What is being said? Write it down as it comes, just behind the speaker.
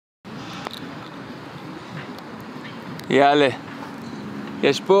יאללה.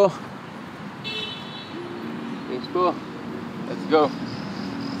 יש פה. Let's go.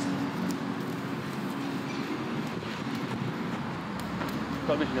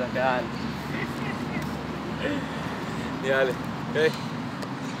 כל בשביל הקהל. יאללה.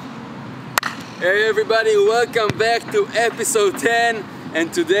 Hey everybody, welcome back to episode 10,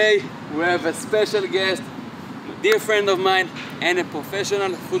 and today we have a special guest, a dear friend of mine and a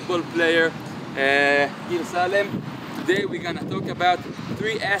professional football player, Salem. Today we're gonna talk about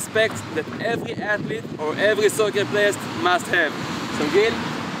 3 aspects that every athlete or every soccer player must have. So Gil,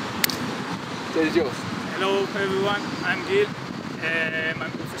 it's yours. Hello everyone, I'm Gil. I'm a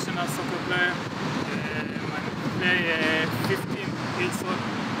professional soccer player. I play 15 years old.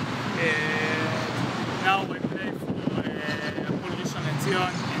 Now I play for Populrishon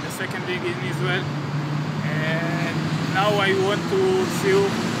in the second league in Israel. And now I want to see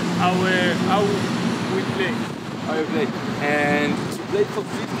how we play. How you play? And you played for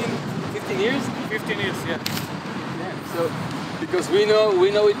 15 years? 15 years, yeah. Yeah. So, because we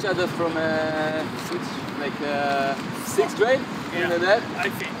know each other from like 6th grade, yeah, like that. I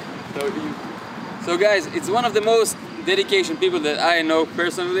think. So guys, it's one of the most dedication people that I know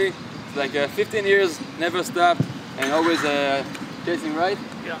personally. It's like 15 years, never stopped, and always chasing right.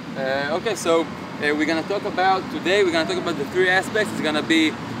 Yeah. Okay, so we're gonna talk about today. We're gonna talk about the 3 aspects. It's gonna be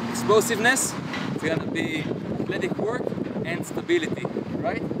explosiveness. It's gonna be athletic work and stability,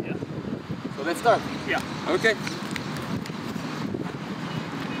 right? Yeah. So let's start. Yeah. Okay.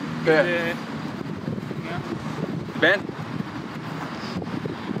 Yeah. Ben?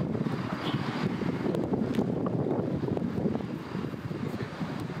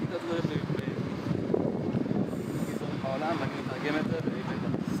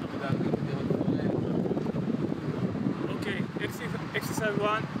 Okay, exercise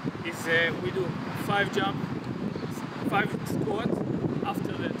 1 is we do 5 jump, 5 squat.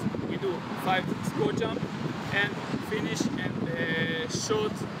 After that we do 5 squat jump and finish and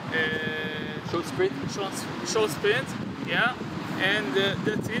short Sprint? Short sprint, yeah, and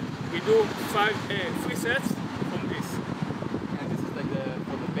that's it. We do 3 sets from this. And this is like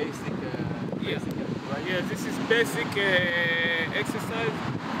for the basic, right? Yeah, this is basic exercise,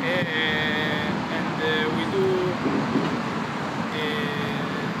 and we do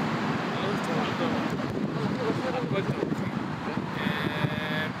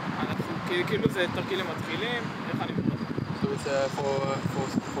כאילו זה תרגילים מתחילים, איך אני מתחיל? So it's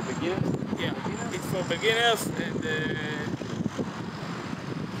for beginners? Yeah, it's for beginners and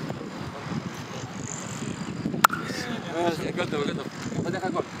הכל טוב. פותח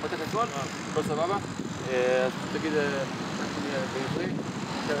הכל, הכל סבבה. אז תגיד בעברית.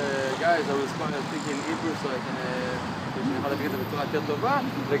 Guys, I was speaking Hebrew so שאני יכול להגיד את זה בצורה יותר טובה,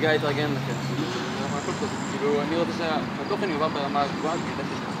 וגיא יתרגן לכם. הכל טוב. כאילו, אני רוצה שהתוכן יובא ברמה הגבוהה, כי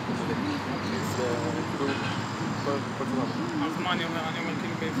ידעתי שזה כל סבבה. אז מה אני אומר? אני אומר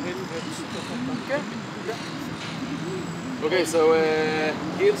כאילו בעברית ופשוט תוכן. כן. Okay, so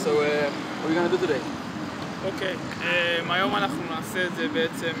Gil, so what are we gonna do today? אוקיי, היום אנחנו נעשה את זה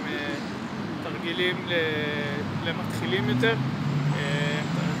בעצם תרגילים למתחילים יותר.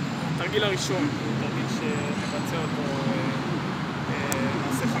 התרגיל הראשון, תרגיל שנבצע אותו,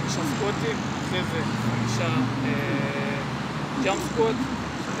 נעשה 5 סקוטים, אחרי זה 5 ג'אמפ סקוט,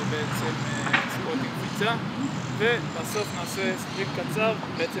 שזה בעצם סקוט עם קפיצה, ובסוף נעשה ספרינט קצר,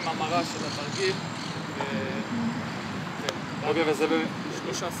 בעצם המרה של התרגיל. אוקיי, וזה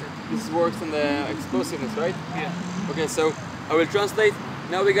This works on the explosiveness, right? Yeah. Okay, so I will translate.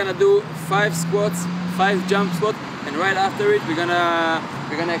 Now we're gonna do 5 squats, 5 jump squats, and right after it we're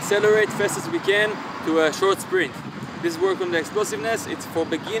gonna accelerate fast as we can to a short sprint. This work on the explosiveness. It's for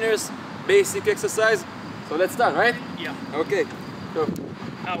beginners, basic exercise. So let's start, right? Yeah. Okay. Go.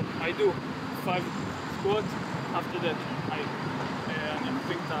 Now I do 5 squats. After that אני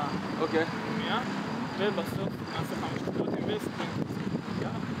אקפיק את הפנייה, ובסוף נעשה 5 סקוטים וספרינט.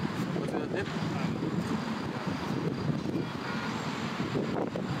 Yep.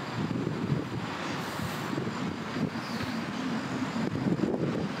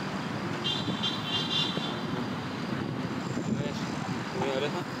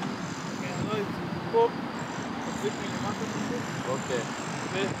 Okay. Okay.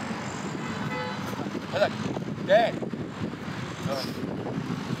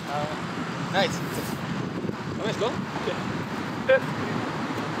 Nice. חמש, לא? כן.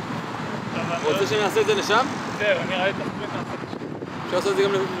 רוצה שנעשה את זה לשם? זהו, נראה לי תחביר נעשה את זה. אפשר לעשות את זה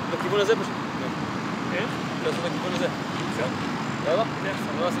גם לכיוון הזה פשוט? איך? אפשר לעשות את לכיוון הזה. בסדר? יאללה? כן.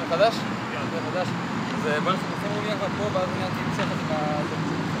 לא עושים מחדש? יאללה. מחדש. אז בוא נשים יחד פה, ואז אני אמשוך את זה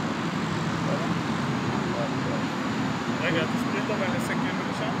רגע, תספרי אותו ולסכם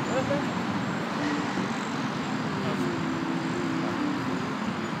בבקשה.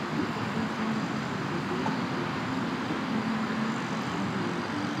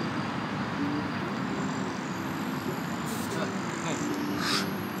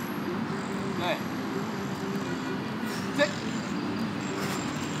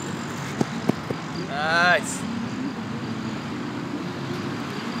 Nice.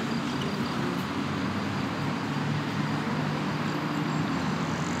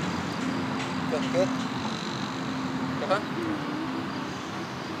 Good. ככה?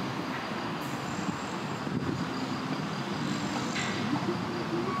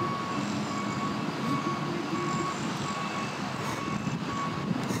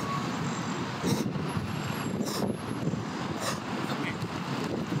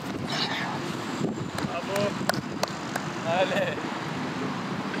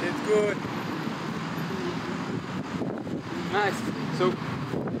 It's good. Nice. So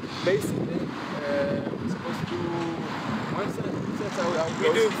basically, we're supposed to do one set. That's how it We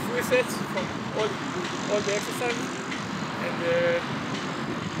goes. do 3 sets from all the exercises, and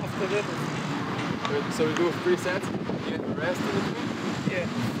after that, So we do 3 sets. You have a rest in between. yeah,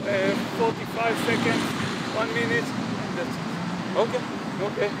 45 seconds, 1 minute, and that's it. Okay.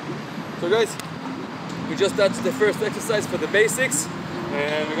 Okay. So guys, we just touched the first exercise for the basics,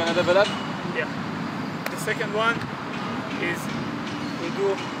 and we're gonna level up. Yeah. The second one is we do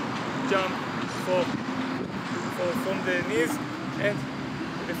jump from the knees and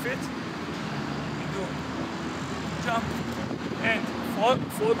the feet. We do jump and front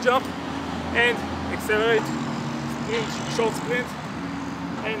jump and accelerate, sprint, short sprint,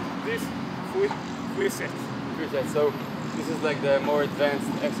 and this 3 sets. 3 sets. So this is like the more advanced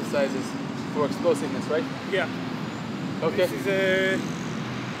exercises for explosiveness, right? Yeah. Okay. This is a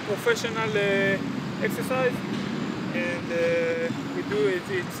professional exercise, and we do it.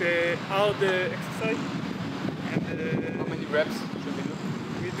 It's a hard exercise, and How many reps should we do?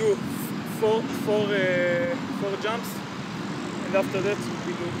 we do four jumps, and after that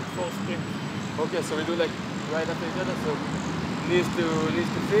we do 4 sprints. Okay, so we do like right after each other. So knees to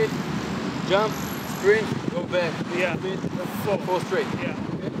feet, jump, sprint, go back. Yeah. Sprint, Four. 4 straight. Yeah.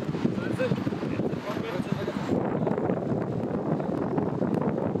 Okay. So that's it.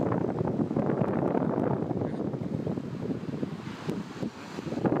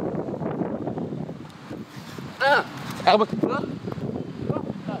 ארבע כפולות? לא,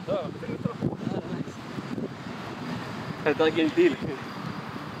 טוב. זה תרגיל דיל.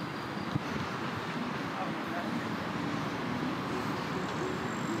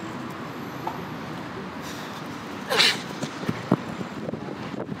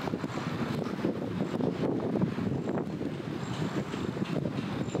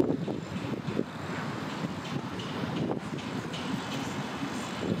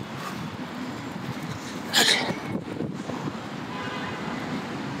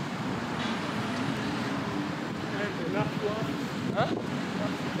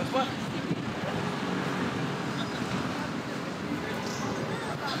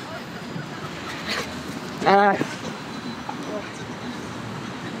 Nice.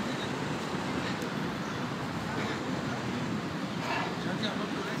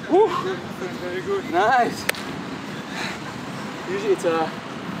 Woo. Very good. Nice. Usually it's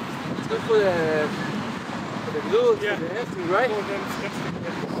good for the glutes, Yeah. for the hamstring, right? Oh, then it's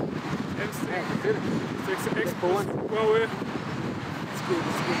hamstring. Yeah, I can feel it. It's For one. power. It's good,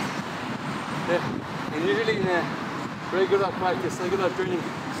 it's good. Yeah. And usually in a regular practice, regular training,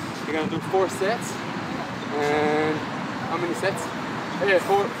 you're gonna do 4 sets. And how many sets? Yeah,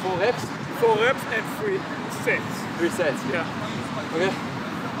 4 reps. 4 reps and 3 sets. 3 sets. Yeah. Okay.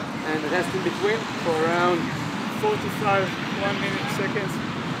 And rest in between for around 45, 1 minute, seconds.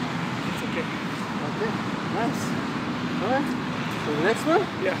 It's okay. Okay. Nice. Alright. So the next one?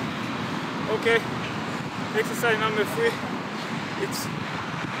 Yeah. Okay. Exercise number 3. It's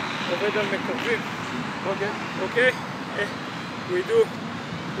עובד על מקרבים. Okay. Okay. We do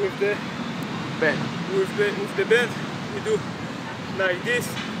with the Bend. with the band. We do like this.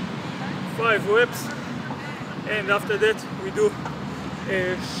 5 reps. And after that we do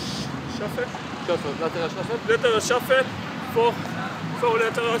shuffle. Shuffle. Lateral shuffle. Lateral shuffle. 4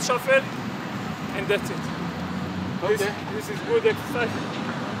 lateral shuffle. And that's it. Okay. This is good exercise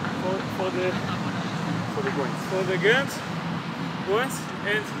for the groins,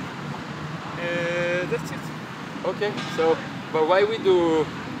 and that's it. Okay. So, but why we do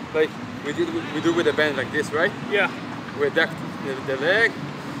like we do with the band like this, right? Yeah. We adduct the leg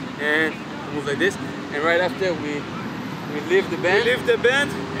and move like this, and right after we leave the band. We leave the band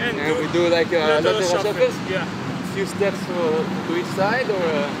and we do like lateral lateral shuffles. Yeah. few steps to each side, or?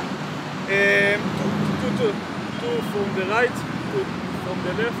 Two from the right, two from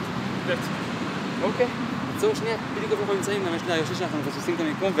the left. That's it. אוקיי. עצור שנייה, בדיוק איפה אנחנו נמצאים, גם יש לי הרגשה שאנחנו מפספסים את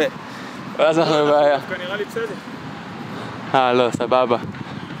המיקום ואז אנחנו בבעיה. דווקא נראה לי בסדר. לא, סבבה.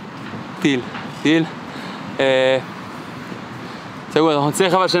 טיל. סגור, אנחנו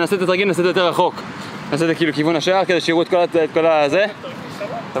נצטרך אבל שנעשה את התרגיל, נעשה את יותר רחוק. נעשה את זה כאילו כיוון השער כדי שיראו את כל הזה.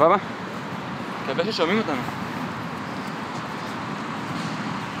 סבבה? מקווה ששומעים אותנו.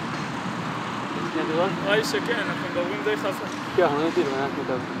 נראה לי שכן, אנחנו מדברים די חזק. כן, אנחנו נראים כאילו, אנחנו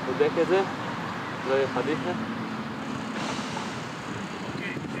בודק את זה. לא יהיה חדיכה.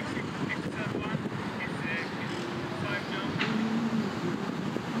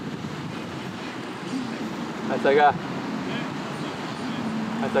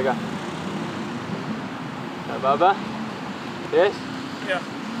 הצגה. סבבה? יש? כן.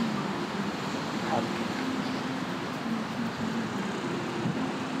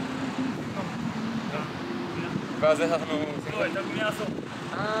 ואז איך אנחנו... לא, הייתה בנייה הזאת.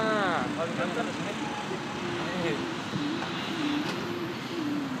 אז גם את השני.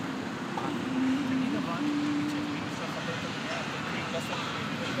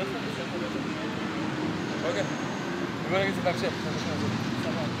 אוקיי, בוא נגיד את זה בהמשך.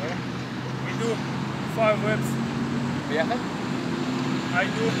 We do 5 reps. ביחד? I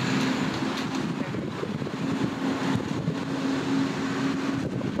do.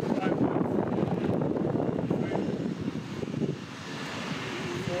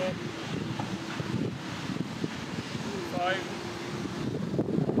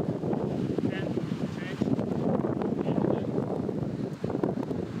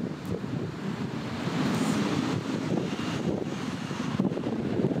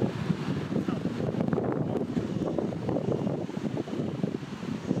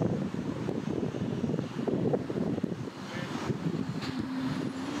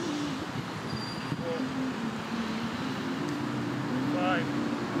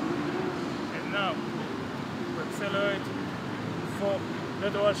 Accelerate for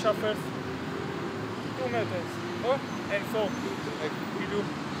lateral shuffles 2 meters and 4. We do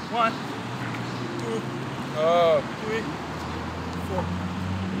 1, 2, 3, 4.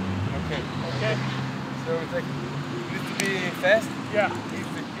 Okay. So it's like needs to be fast? Yeah,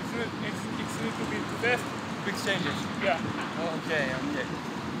 it's need to be fast. Big changes? Yeah. Okay.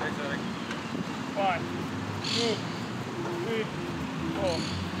 That's like 1, 2, 3, 4.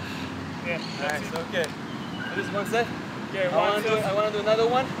 Yeah, that's nice, it. okay. So this is one set? Yeah, one set. I want to do another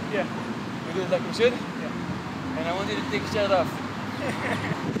one? Yeah. We do it like we should? Yeah. And I want you to take your shirt off.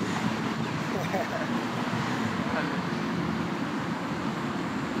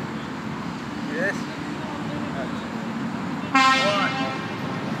 Yes? 1,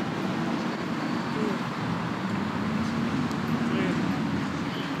 2, 3,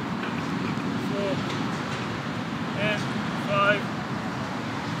 4, and 5.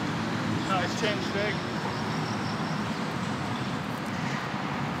 Now change leg.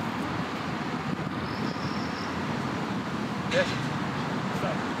 Yes?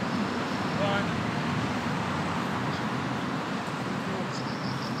 Stop. 1,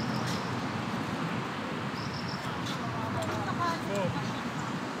 2,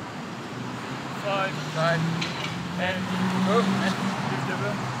 4, 5, and Move. lift the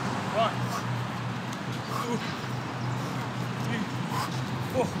bell. 1, 2, 3,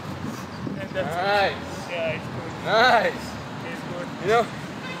 4. And that's it. Nice. Yeah, it's good. Nice. It's good. You know,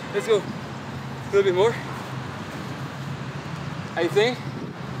 let's go a little bit more. I think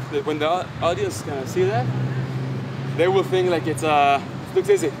that when the audience can see that, they will think like it looks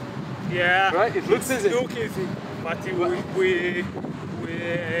easy. Yeah. Right? It looks easy. Look easy, but we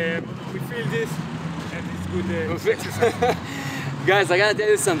feel this, and it's good exercise. Guys, I gotta tell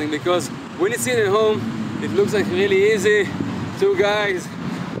you something, because when you see it at home, it looks like really easy. 2 guys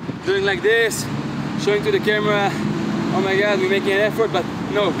doing like this, showing to the camera, oh my god, we're making an effort, but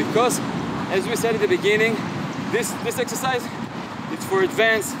no, because as we said at the beginning, this exercise, it's for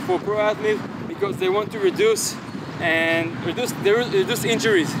advanced, for pro athletes, because they want to reduce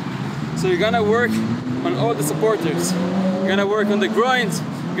injuries. So you're gonna work on all the supporters. You're gonna work on the groins,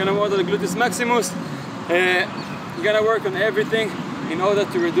 you're gonna work on the gluteus maximus, you're gonna work on everything in order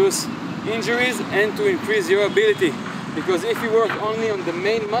to reduce injuries and to increase your ability. Because if you work only on the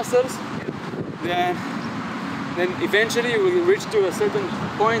main muscles, then eventually you will reach to a certain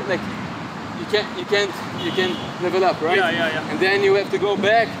point, like you can't level up, right? Yeah. And then you have to go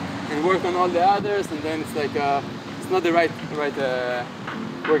back and work on all the others, and then it's like it's not the right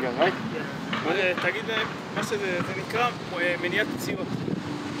workout, right? תגיד מה שזה נקרא מניעת פציעות.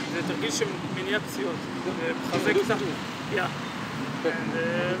 זה תרגיל של מניעת פציעות. זה מחזק קצת. Yeah. And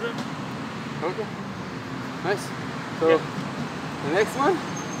Okay. Nice. So, the next one?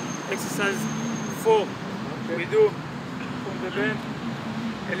 exercise 4. Okay. We do from the band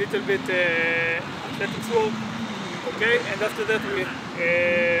a little bit athletics work. Okay, and after that we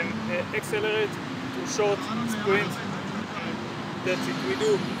accelerate to short sprints. That's it. We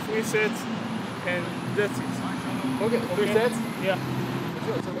do 3 sets and that's it. Okay, 3 sets? Yeah.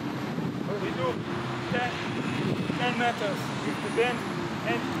 It's okay. We do 10 meters with the band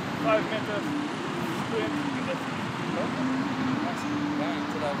and 5 meters sprint and that's it. אני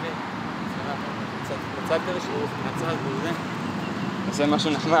רוצה להבין. קצת יותר שיעור מהצד וזה. נעשה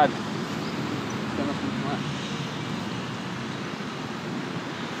משהו נחמד.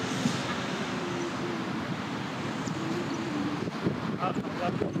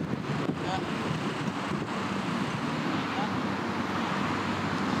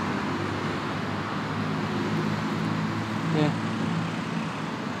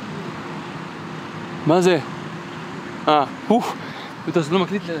 מה זה? יותר זה לא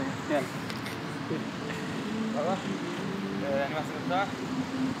מקליט לרגע. כן. ברח? אני מעשה אותך?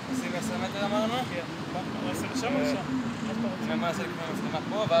 עושים 10 מטר אמרנו? כן. מה עושה לשם או לשם? אני מעשה לפני המצלמה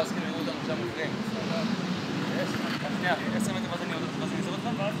פה, ואז כאילו נראו אותנו שם מובילים. שנייה, 10 מטר ואז אני אעזור אותך?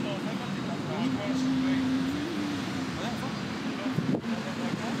 ואז אתה עושה אותי?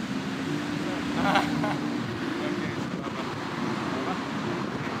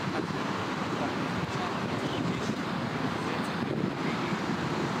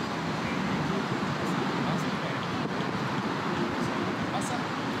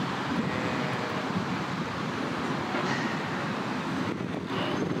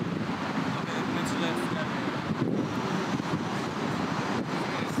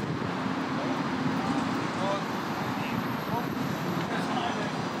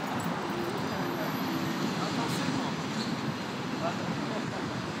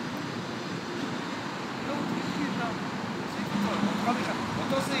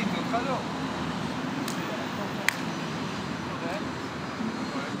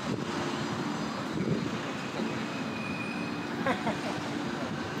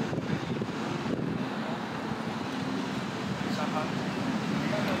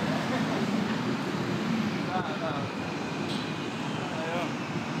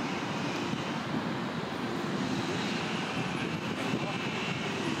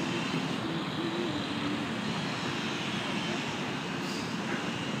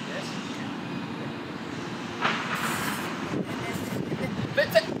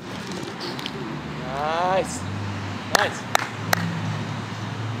 Nice. Nice.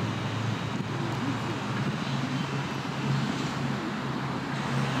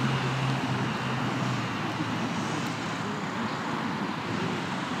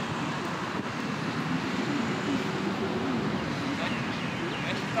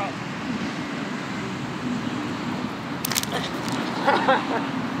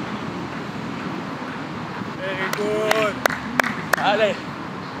 Very good. Allez.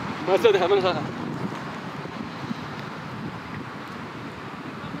 מה עושה אותך? מה נשאר לך?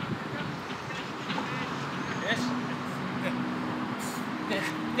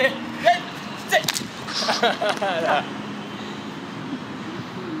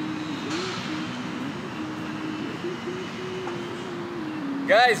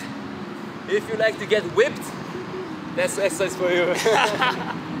 Guys, if you like to get whipped, that's exercise for you.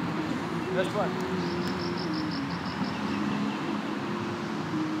 That's fun.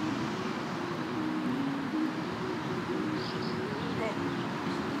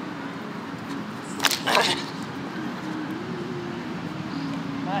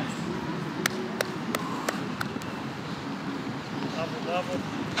 Nice. Bravo, bravo.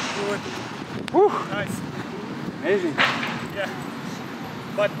 Good. Woo. Nice. Amazing. Yeah.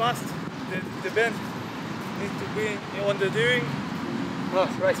 But must. The bend needs to be on the doing. Oh,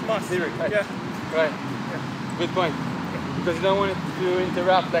 right. Must. Theory, right. Yeah. Right. Yeah. Good point. Because you don't want it to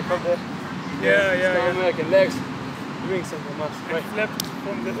interrupt like of the stomach and legs. Doing something must. And Right. flip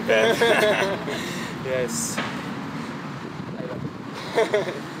from the bend. Yes.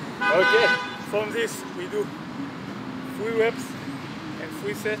 Okay. From this we do 3 reps and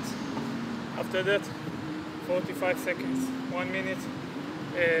 3 sets. After that 45 seconds, 1 minute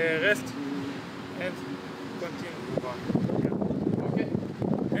rest and continue. Okay.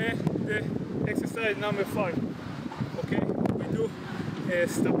 And the exercise number 5. Okay, we do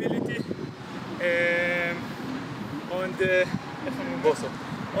stability on the Bosso.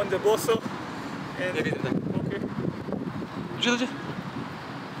 on the bosso and Maybe that. okay. Just.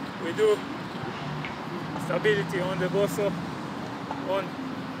 We do stability on the bosso on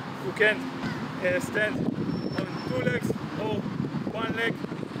you can stand on 2 legs or 1 leg.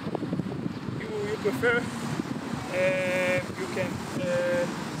 You prefer. You can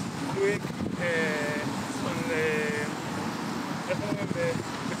do it on איך אומרים?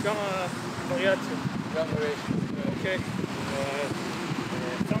 בכמה וריאציות. גם variation. אוקיי.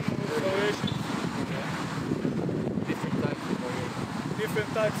 Some variations. Different types of variation. Different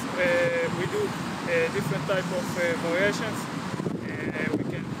types. We do different type of variations. We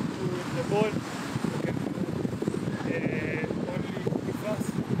can do the ball. We can do only with us.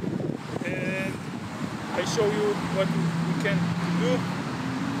 And I show you what we can do.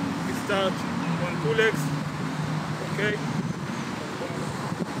 We start on 2 legs. Okay.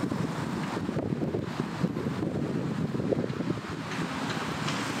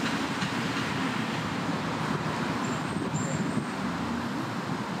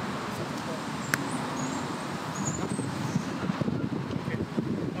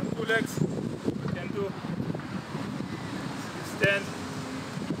 Legs, you can do stand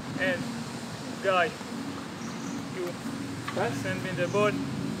and guy. You send me the ball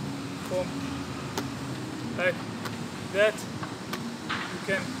from like that. You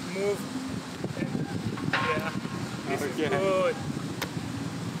can move and yeah, this is good.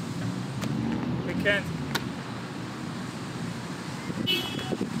 We can't.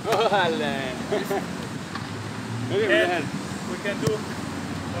 And we can do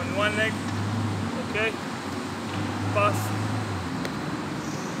on 1 leg, okay? Pass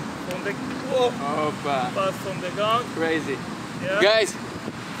from the pass from the ground. Crazy. Yeah. Guys,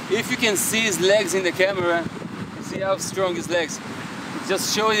 if you can see his legs in the camera, see how strong his legs. It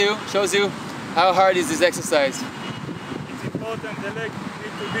just shows you how hard is this exercise. It's important the leg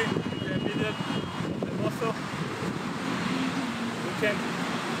need to be in the middle of the muscle. You can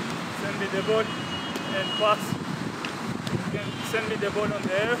send me the ball and pass. You can send me the ball on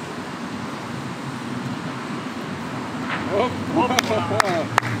the air.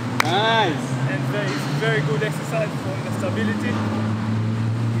 Nice. And it's very good exercise for the stability.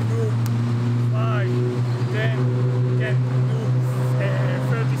 You do 5, 10, you can do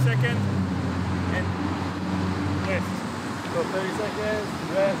 30 seconds and rest. So 30 seconds,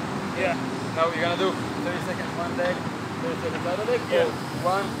 rest. Yeah. Now we're gonna do 30 seconds 1 leg, 30 seconds other leg, Yeah. or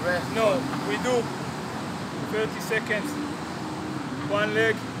 1 rest. No, we do 30 seconds 1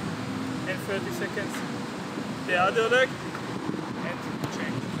 leg and 30 seconds the other leg and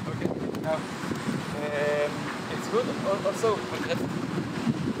change. Okay. Now it's good also.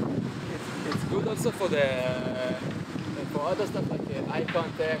 It's good also for the for other stuff like eye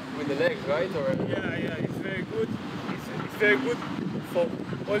contact with the legs, right? Or Yeah, it's very good. It's very good for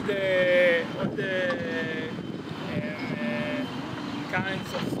all the kinds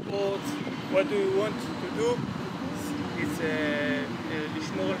of sports. What do you want to do? It's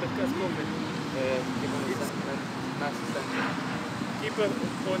לשמור על מרכז כובד. mass center. Keep on the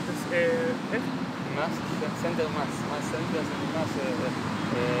Mass center mass center mass.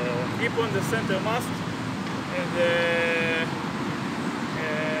 keep on the center mass and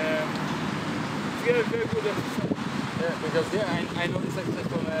it's very good exercise. Yeah, because I know this exercise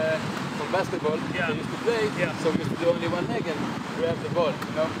from basketball. Yeah. I used to play, Yeah. so we used to do only 1 leg and grab the ball,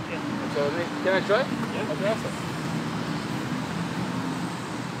 you know? Yeah. So can I try? Yeah. Okay, awesome.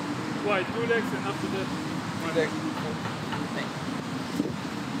 Why 2 legs and after that 1 leg?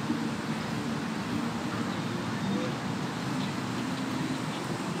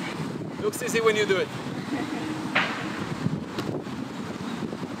 Looks easy when you do it.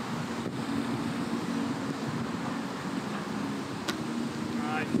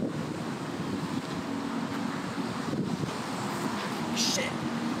 Nice. Shit!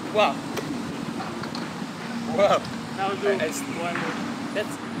 Wow! Wow! Now do I 1 leg.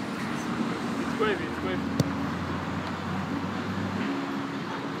 That's It's crazy.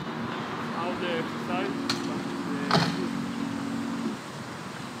 How the exercise?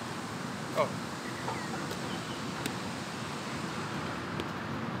 oh.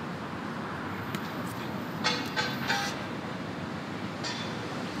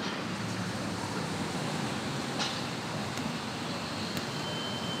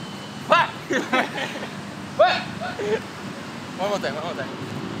 What? What? One more time.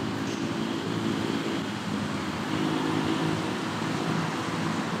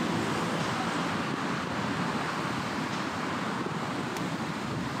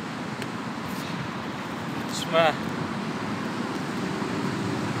 תשמע,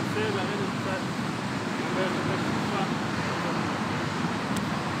 רוצה לרדת קצת.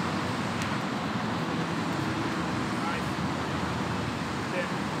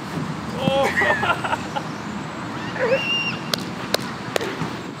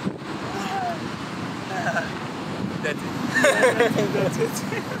 that's it. That's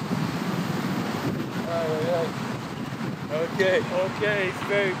it. Okay. Okay, it's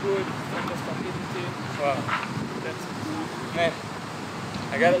very good. And the stability. Wow. That's it. Man,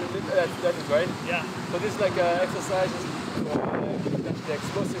 I got it. That's it, right? Yeah. So this is like exercises for the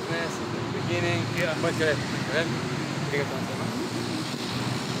explosiveness in the beginning. Yeah. But good. Right? Take it on,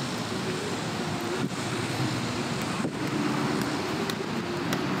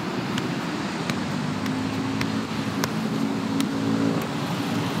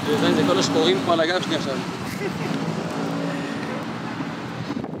 זה כל השחורים פה על הגב שלי עכשיו.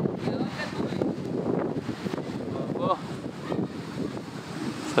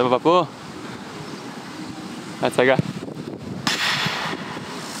 סבבה פה. הצגה.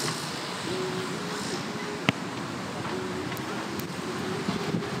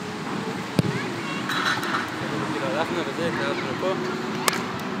 הלכנו וזה, קרבנו פה.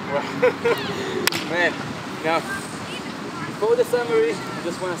 Man, now, before the summary, I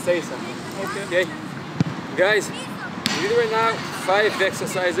just want to say something. Okay? Guys, we did right now 5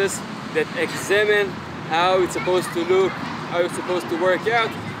 exercises that examine how it's supposed to look, how it's supposed to work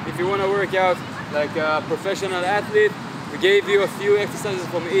out. If you want to work out like a professional athlete, we gave you a few exercises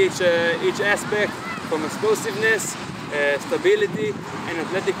from each aspect, from explosiveness, stability, and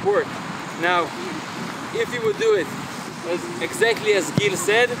athletic work. Now, if you would do it exactly as Gil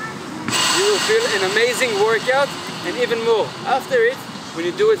said, you will feel an amazing workout, and even more. After it, when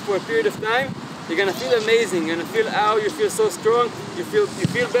you do it for a period of time, you're gonna feel amazing. You're gonna feel how you feel so strong. You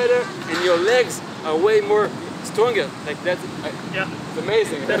feel better, and your legs are way more stronger. Like that's it's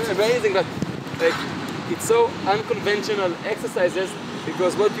amazing. That's amazing. But like it's so unconventional exercises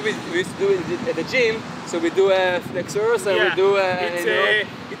because what we used to do at the gym. So we do flexors and we do.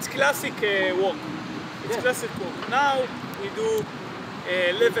 It's classic walk. It's classic walk. Now we do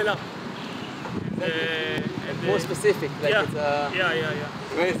level up. More specific, like it's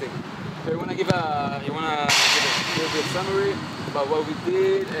amazing. So you wanna give a little bit summary about what we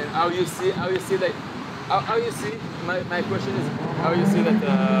did and how you see like how you see. My question is how you see that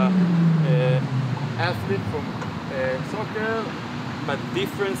athlete from soccer, but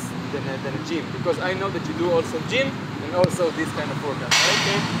different than a gym, because I know that you do also gym and also this kind of workout.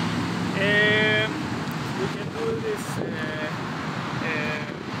 Okay. We can do this.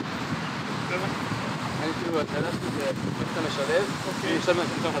 אני כאילו, אתה יודע שזה, איך אתה משלב? עכשיו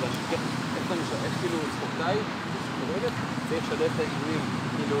חדש. איך אתה משלב? איך כאילו ספורטאי, צריך לשלב את האימונים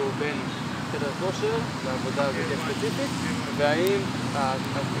כאילו בין חדר כושר לעבודה ספציפית, והאם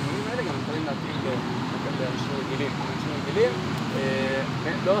האימונים האלה גם יכולים להתאים לאנשים רגילים. אנשים רגילים,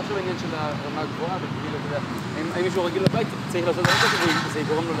 לא עכשיו העניין של הרמה הגבוהה, אבל כאילו, אתה יודע, אם מישהו רגיל לבית, צריך לעשות דבר כזה, וזה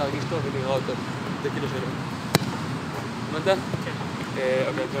יגרום לו להרגיש טוב ולהיראות טוב. זה כאילו שאלה. הבנת? כן.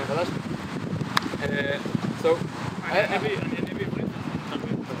 אוקיי, זה חדש? So I have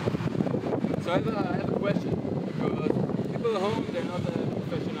a question, because people at home, they're not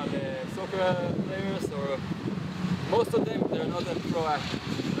professional soccer players, or most of them, they're not pro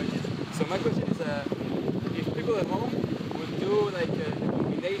athletes. Right? So my question is, if people at home would do like a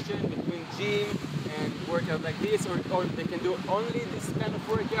combination between gym and workout like this, or they can do only this kind of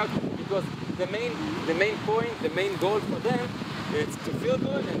workout, because the main point, the main goal for them, it's to feel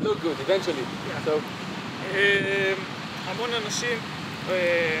good and look good eventually. Yeah. So, המון אנשים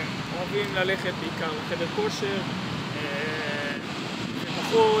אוהבים ללכת בעיקר לחדר כושר,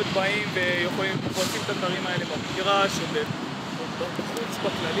 ופחות באים ויכולים לעשות את הדברים האלה במגרש או בחוץ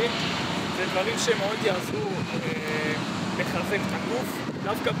בכללי. זה דברים שמאוד יעזרו לחזק את הגוף,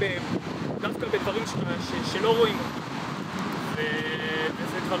 דווקא בדברים שלא רואים אותם.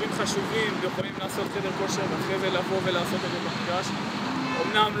 וזה דברים חשובים, יכולים לעשות חדר כושר ואחרי זה לבוא ולעשות את זה במגרש.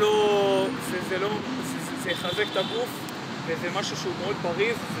 אמנם זה יחזק את הגוף, וזה משהו שהוא מאוד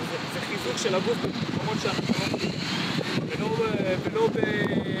בריא, זה חיזוק של הגוף במקומות שאנחנו לא מבינים. ולא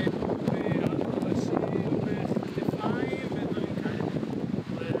בכתפיים ודברים כאלה.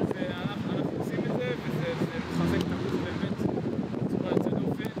 אנחנו עושים את זה, וזה מחזק את הגוף באמת בצורה יוצאת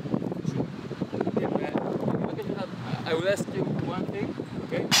דופן. I will ask you one thing,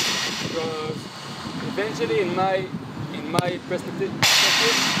 okay? Because eventually, in my perspective,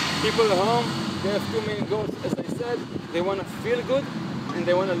 people at home, they have 2 main goals. As I said, they want to feel good and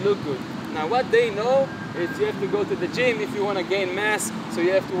they want to look good. Now, what they know is you have to go to the gym if you want to gain mass, so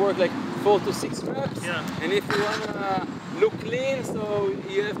you have to work like 4 to 6 reps. Yeah. And if you want to look clean, so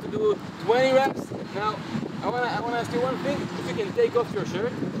you have to do 20 reps. Now, I want to ask you one thing. If you can take off your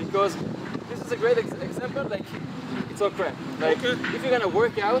shirt, because this is a great example. Like, it's all crap. Like, if you're gonna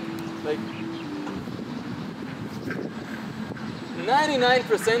work out, like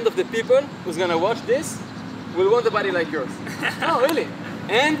 99% of the people who's gonna watch this will want a body like yours. No, really.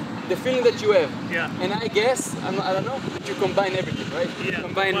 And the feeling that you have. Yeah. And I guess, I don't know, that you combine everything, right? Yeah, You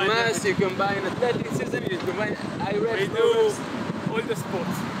combine mass, you combine athleticism, you combine high reps, We low do reps, all the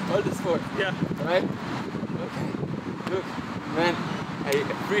sports. all the sport, Yeah. right? Okay. Look, man, I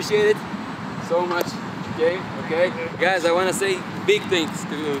appreciate it so much. Okay? Guys, I want to say big thanks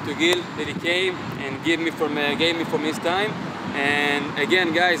to Gil that he came and gave me from his time. And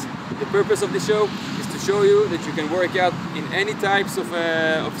again, guys, the purpose of the show is to show you that you can work out in any types of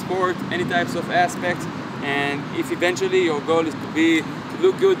sport, any types of aspects. And if eventually your goal is to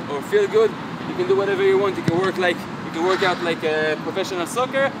look good or feel good, you can do whatever you want. You can work out like a professional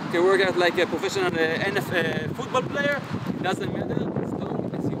soccer. You can work out like a professional football player. It doesn't matter as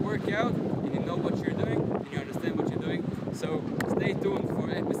long as you work out and you know what you're doing and you understand what you're doing. So stay tuned for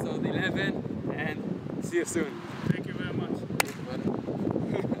episode 11 and see you soon. Thank you very much.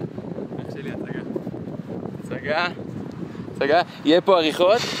 הצגה, יהיה פה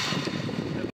עריכות.